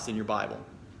capitalized in your Bible?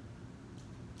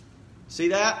 See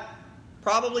that?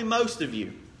 Probably most of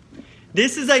you.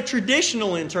 This is a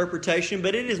traditional interpretation,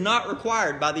 but it is not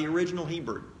required by the original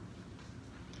Hebrew.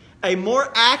 A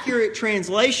more accurate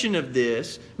translation of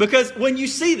this, because when you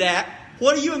see that,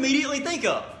 what do you immediately think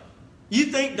of? You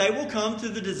think they will come to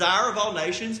the desire of all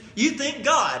nations. You think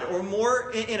God, or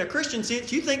more in a Christian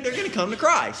sense, you think they're going to come to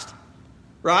Christ.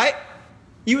 Right?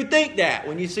 You would think that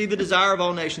when you see the desire of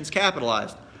all nations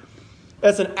capitalized.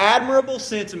 That's an admirable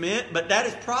sentiment, but that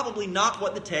is probably not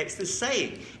what the text is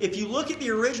saying. If you look at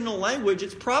the original language,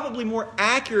 it's probably more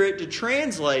accurate to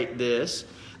translate this,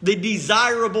 the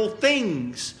desirable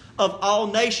things of all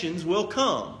nations will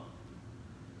come.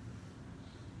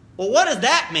 Well, what does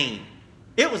that mean?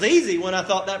 It was easy when I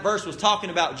thought that verse was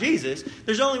talking about Jesus.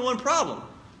 There's only one problem.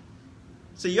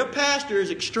 See, your pastor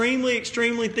is extremely,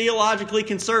 extremely theologically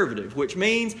conservative, which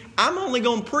means I'm only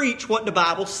going to preach what the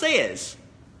Bible says.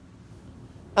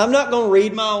 I'm not going to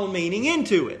read my own meaning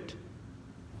into it.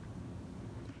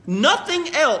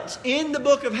 Nothing else in the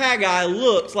book of Haggai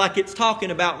looks like it's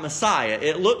talking about Messiah.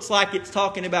 It looks like it's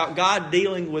talking about God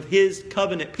dealing with His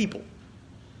covenant people.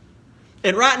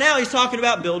 And right now He's talking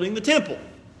about building the temple.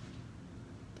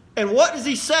 And what does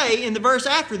He say in the verse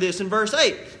after this, in verse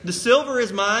 8? The silver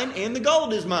is mine and the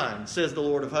gold is mine, says the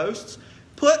Lord of hosts.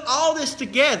 Put all this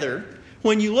together.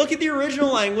 When you look at the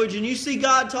original language and you see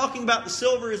God talking about the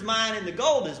silver is mine and the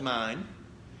gold is mine,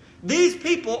 these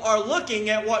people are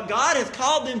looking at what God has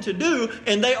called them to do,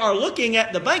 and they are looking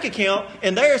at the bank account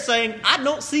and they are saying, I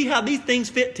don't see how these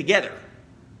things fit together.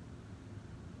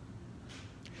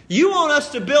 You want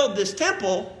us to build this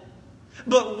temple,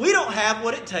 but we don't have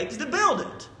what it takes to build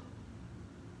it.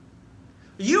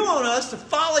 You want us to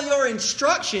follow your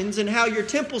instructions and how your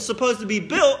temple's supposed to be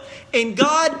built, and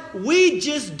God, we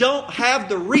just don't have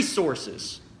the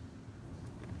resources.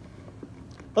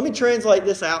 Let me translate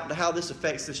this out to how this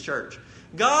affects this church.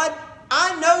 God,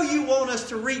 I know you want us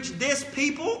to reach this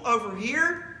people over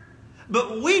here,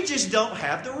 but we just don't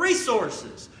have the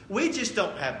resources. We just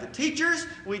don't have the teachers.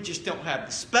 We just don't have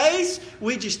the space.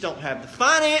 We just don't have the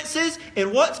finances.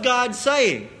 And what's God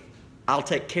saying? I'll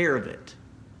take care of it.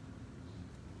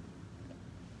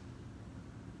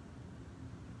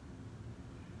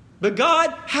 But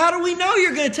God, how do we know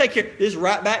you're going to take care? This is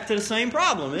right back to the same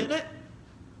problem, isn't it?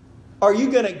 Are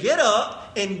you going to get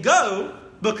up and go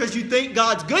because you think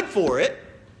God's good for it?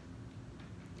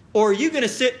 Or are you going to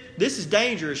sit? This is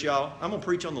dangerous, y'all. I'm going to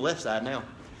preach on the left side now.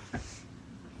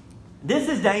 This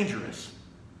is dangerous.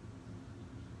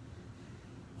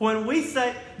 When we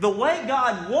say the way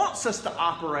God wants us to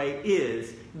operate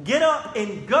is get up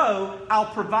and go,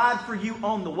 I'll provide for you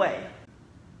on the way.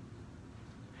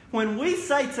 When we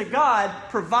say to God,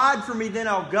 provide for me, then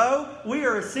I'll go, we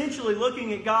are essentially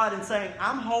looking at God and saying,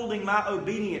 I'm holding my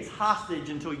obedience hostage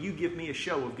until you give me a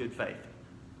show of good faith.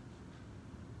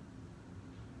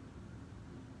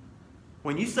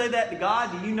 When you say that to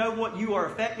God, do you know what you are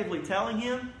effectively telling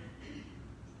Him?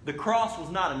 The cross was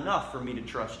not enough for me to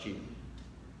trust you.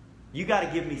 You got to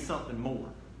give me something more.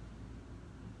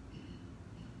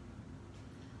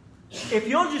 If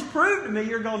you'll just prove to me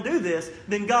you're going to do this,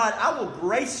 then God, I will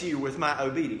grace you with my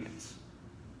obedience.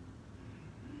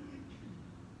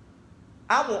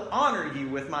 I will honor you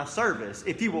with my service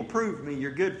if you will prove me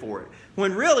you're good for it.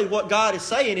 When really what God is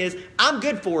saying is, I'm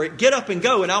good for it. Get up and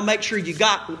go, and I'll make sure you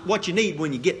got what you need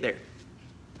when you get there.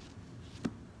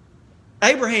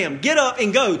 Abraham, get up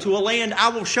and go to a land I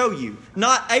will show you.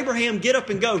 Not Abraham, get up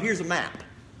and go. Here's a map.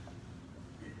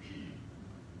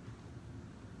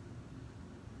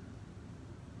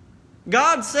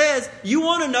 God says, you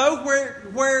want to know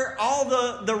where all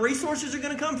the resources are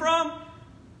going to come from?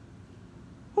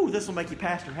 Ooh, this will make your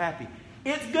pastor happy.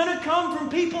 It's going to come from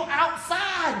people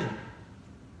outside.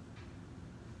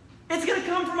 It's going to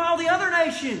come from all the other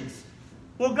nations.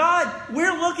 Well, God,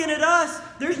 we're looking at us.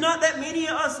 There's not that many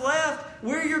of us left.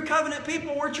 We're your covenant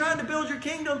people. We're trying to build your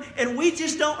kingdom. And we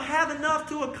just don't have enough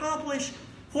to accomplish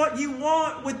what you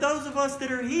want with those of us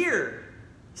that are here.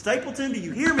 Stapleton, do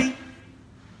you hear me?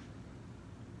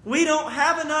 We don't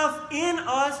have enough in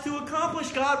us to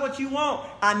accomplish, God, what you want.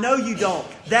 I know you don't.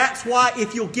 That's why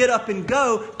if you'll get up and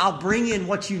go, I'll bring in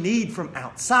what you need from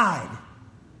outside.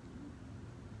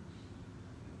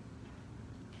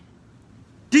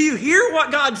 Do you hear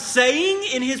what God's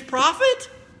saying in His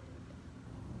prophet?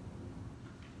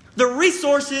 The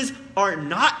resources are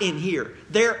not in here.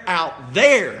 They're out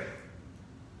there.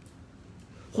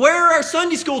 Where are our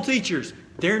Sunday school teachers?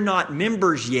 They're not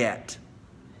members yet.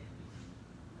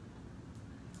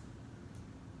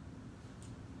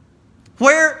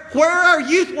 Where are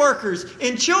youth workers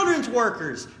and children's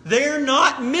workers? They're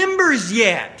not members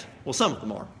yet. Well, some of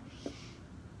them are.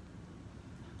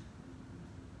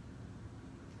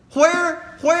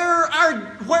 Where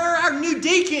are our new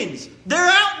deacons? They're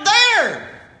out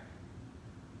there.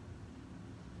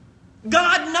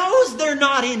 God knows they're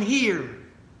not in here.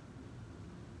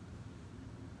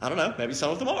 I don't know. Maybe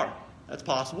some of them are. That's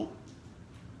possible.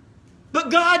 But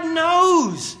God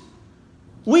knows.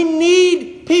 We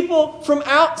need people from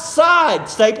outside.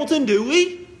 Stapleton, do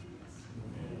we?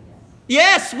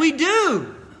 Yes, we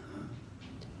do.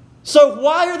 So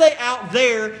why are they out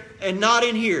there and not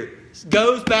in here? It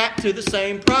goes back to the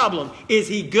same problem. Is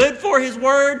he good for his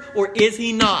word or is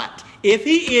he not? If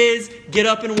he is, get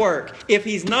up and work. If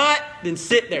he's not, then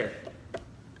sit there.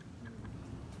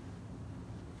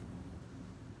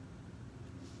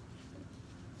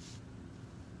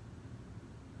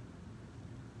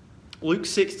 Luke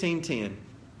 16:10.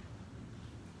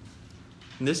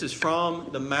 And this is from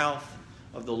the mouth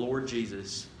of the Lord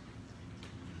Jesus.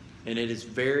 And it is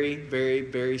very, very,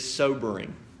 very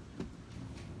sobering.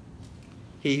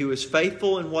 He who is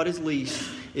faithful in what is least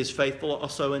is faithful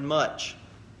also in much.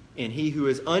 And he who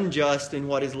is unjust in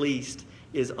what is least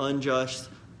is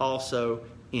unjust also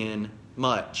in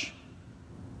much.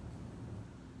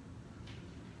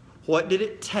 What did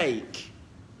it take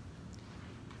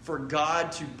for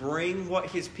God to bring what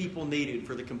His people needed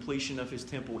for the completion of His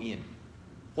temple in?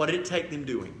 What did it take them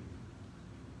doing?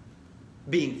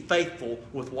 Being faithful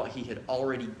with what He had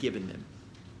already given them.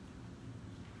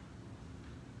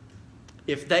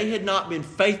 If they had not been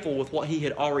faithful with what He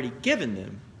had already given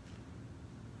them,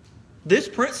 this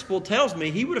principle tells me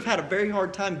He would have had a very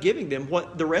hard time giving them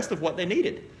the rest of what they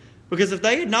needed. Because if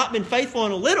they had not been faithful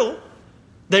in a little,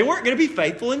 they weren't going to be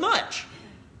faithful in much.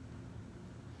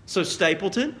 So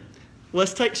Stapleton,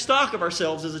 let's take stock of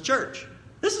ourselves as a church.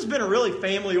 This has been a really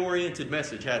family-oriented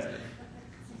message, hasn't it?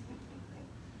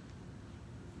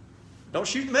 Don't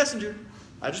shoot the messenger.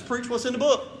 I just preach what's in the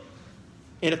book.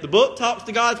 And if the book talks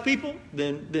to God's people,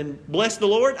 then bless the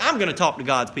Lord. I'm going to talk to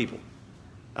God's people.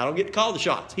 I don't get to call the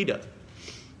shots. He does.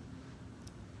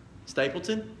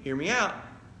 Stapleton, hear me out.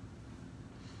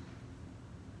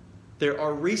 There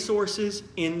are resources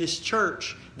in this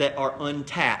church that are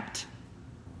untapped.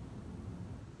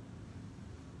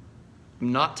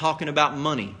 I'm not talking about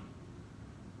money.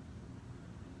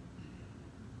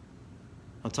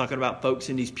 I'm talking about folks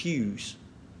in these pews.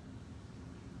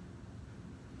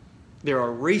 There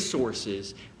are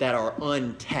resources that are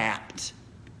untapped.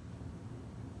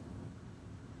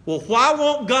 Well, why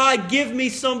won't God give me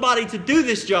somebody to do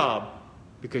this job?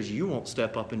 Because you won't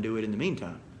step up and do it in the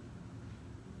meantime.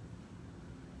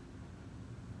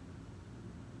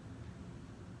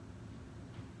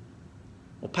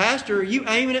 Well, Pastor, are you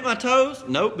aiming at my toes?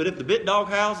 Nope, but if the bit dog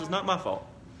howls, it's not my fault.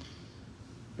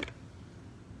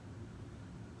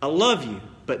 I love you,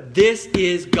 but this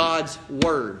is God's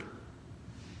word.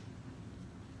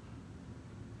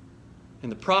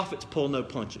 And the prophets pull no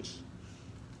punches.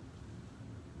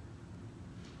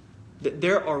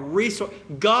 There are resources.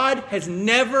 God has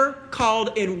never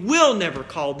called and will never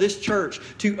call this church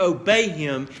to obey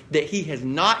Him that He has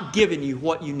not given you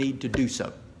what you need to do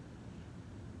so.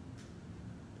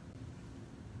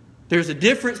 There's a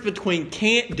difference between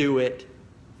can't do it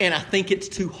and I think it's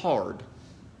too hard.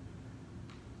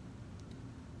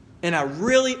 And I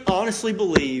really honestly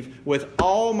believe with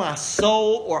all my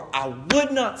soul, or I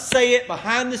would not say it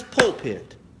behind this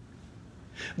pulpit,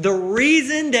 the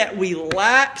reason that we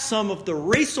lack some of the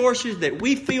resources that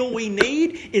we feel we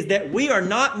need is that we are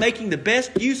not making the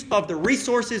best use of the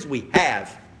resources we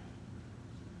have.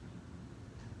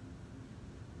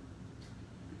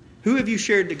 Who have you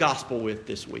shared the gospel with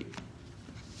this week?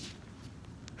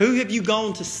 Who have you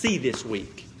gone to see this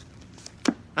week?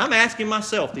 I'm asking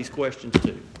myself these questions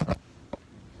too.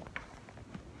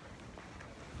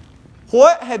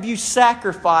 What have you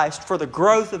sacrificed for the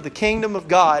growth of the kingdom of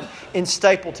God in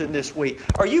Stapleton this week?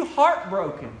 Are you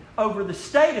heartbroken over the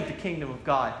state of the kingdom of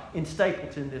God in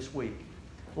Stapleton this week?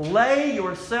 Lay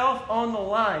yourself on the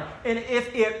line. And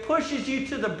if it pushes you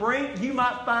to the brink, you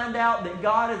might find out that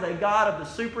God is a God of the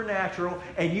supernatural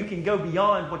and you can go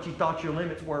beyond what you thought your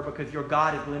limits were because your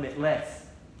God is limitless.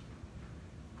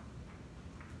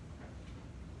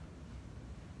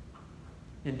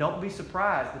 And don't be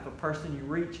surprised if a person you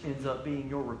reach ends up being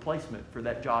your replacement for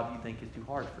that job you think is too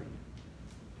hard for you.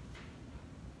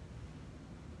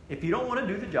 If you don't want to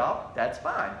do the job, that's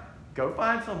fine. Go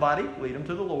find somebody, lead them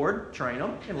to the Lord, train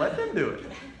them, and let them do it.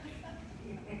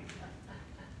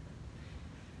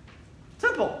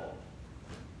 Simple.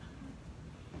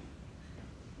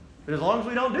 But as long as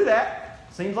we don't do that,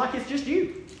 it seems like it's just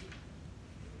you.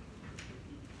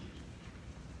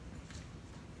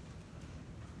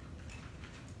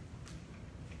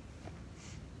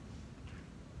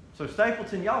 So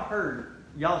Stapleton, y'all heard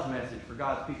y'all's message for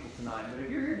God's people tonight. But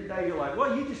if you're here today, you're like,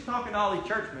 well, you're just talking to all these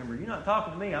church members. You're not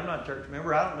talking to me. I'm not a church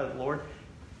member. I don't know the Lord.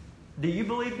 Do you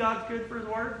believe God's good for His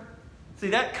Word?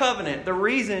 See, that covenant, the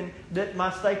reason that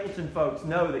my Stapleton folks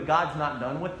know that God's not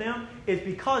done with them is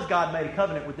because God made a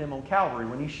covenant with them on Calvary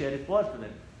when He shed His blood for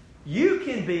them. You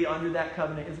can be under that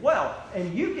covenant as well.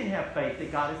 And you can have faith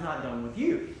that God is not done with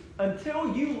you.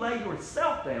 Until you lay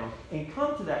yourself down and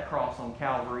come to that cross on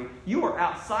Calvary, you are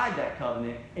outside that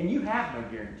covenant and you have no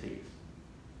guarantees.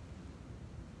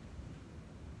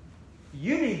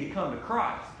 You need to come to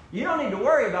Christ. You don't need to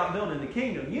worry about building the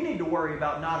kingdom. You need to worry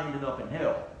about not ending up in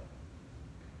hell.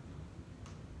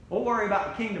 We'll worry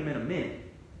about the kingdom in a minute.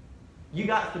 You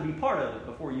got to be part of it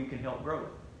before you can help grow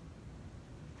it.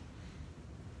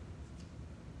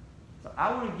 So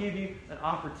I want to give you an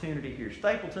opportunity here.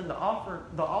 Stapleton, the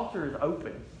altar is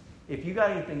open. If you got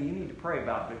anything you need to pray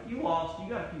about, but if you lost, you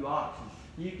got a few options.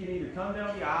 You can either come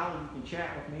down the aisle and you can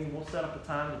chat with me and we'll set up a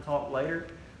time to talk later.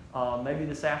 Maybe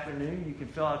this afternoon you can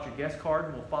fill out your guest card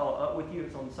and we'll follow up with you.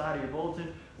 It's on the side of your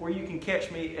bulletin. Or you can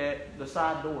catch me at the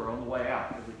side door on the way out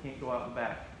because we can't go out the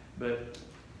back. But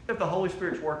if the Holy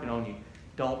Spirit's working on you,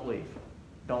 don't leave.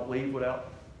 Don't leave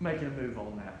without making a move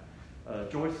on that.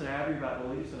 Joyce and Abby are about to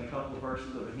lead us in a couple of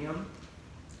verses of a hymn.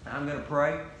 I'm going to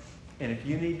pray, and if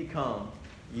you need to come,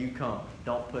 you come.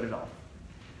 Don't put it off.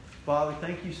 Father,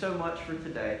 thank you so much for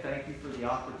today. Thank you for the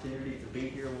opportunity to be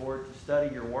here, Lord, to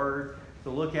study your word, to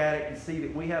look at it and see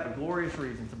that we have a glorious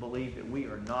reason to believe that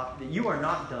you are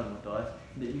not done with us,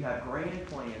 that you have grand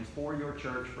plans for your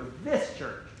church, for this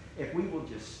church, if we will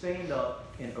just stand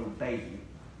up and obey you.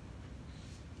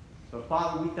 So,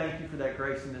 Father, we thank you for that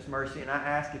grace and this mercy. And I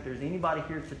ask if there's anybody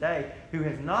here today who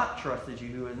has not trusted you,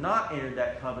 who has not entered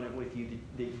that covenant with you,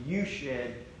 that you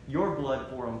shed your blood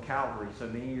for on Calvary so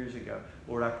many years ago.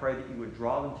 Lord, I pray that you would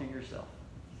draw them to yourself.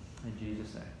 In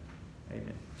Jesus' name,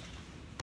 amen.